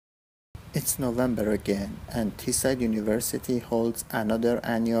It's November again, and Teesside University holds another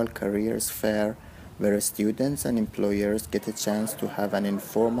annual careers fair where students and employers get a chance to have an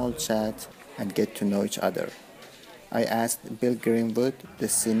informal chat and get to know each other. I asked Bill Greenwood, the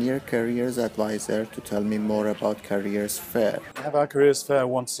Senior Careers Advisor, to tell me more about Careers Fair. We have our careers fair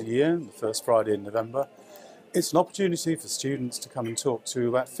once a year, the first Friday in November. It's an opportunity for students to come and talk to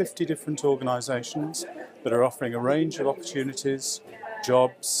about 50 different organisations that are offering a range of opportunities,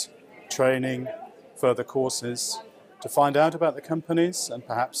 jobs, training, further courses, to find out about the companies and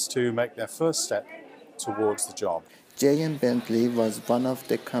perhaps to make their first step towards the job. J.M. Bentley was one of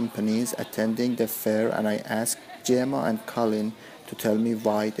the companies attending the fair, and I asked Gemma and Colin to tell me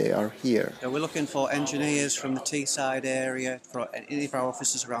why they are here. So we're looking for engineers from the Teesside area, for any of our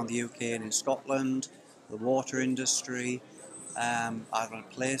offices around the UK and in Scotland, the water industry, either a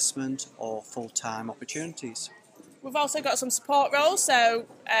placement or full-time opportunities. We've also got some support roles, so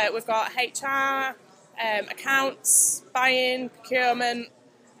we've got HR, accounts, buying, procurement,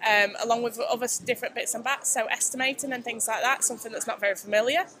 along with other different bits and bats, so estimating and things like that, something that's not very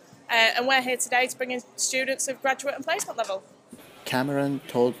familiar. And we're here today to bring in students of graduate and placement level. Cameron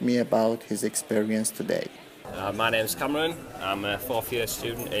told me about his experience today. My name's Cameron. I'm a fourth year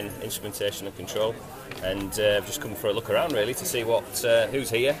student in instrumentation and control, and I've just come for a look around really to see who's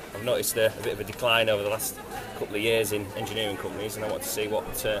here. I've noticed a bit of a decline over the last couple of years in engineering companies, and I want to see what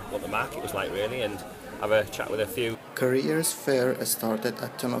the market was like really and have a chat with a few. Careers Fair started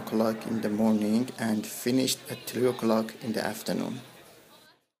at 10 o'clock in the morning and finished at 3 o'clock in the afternoon.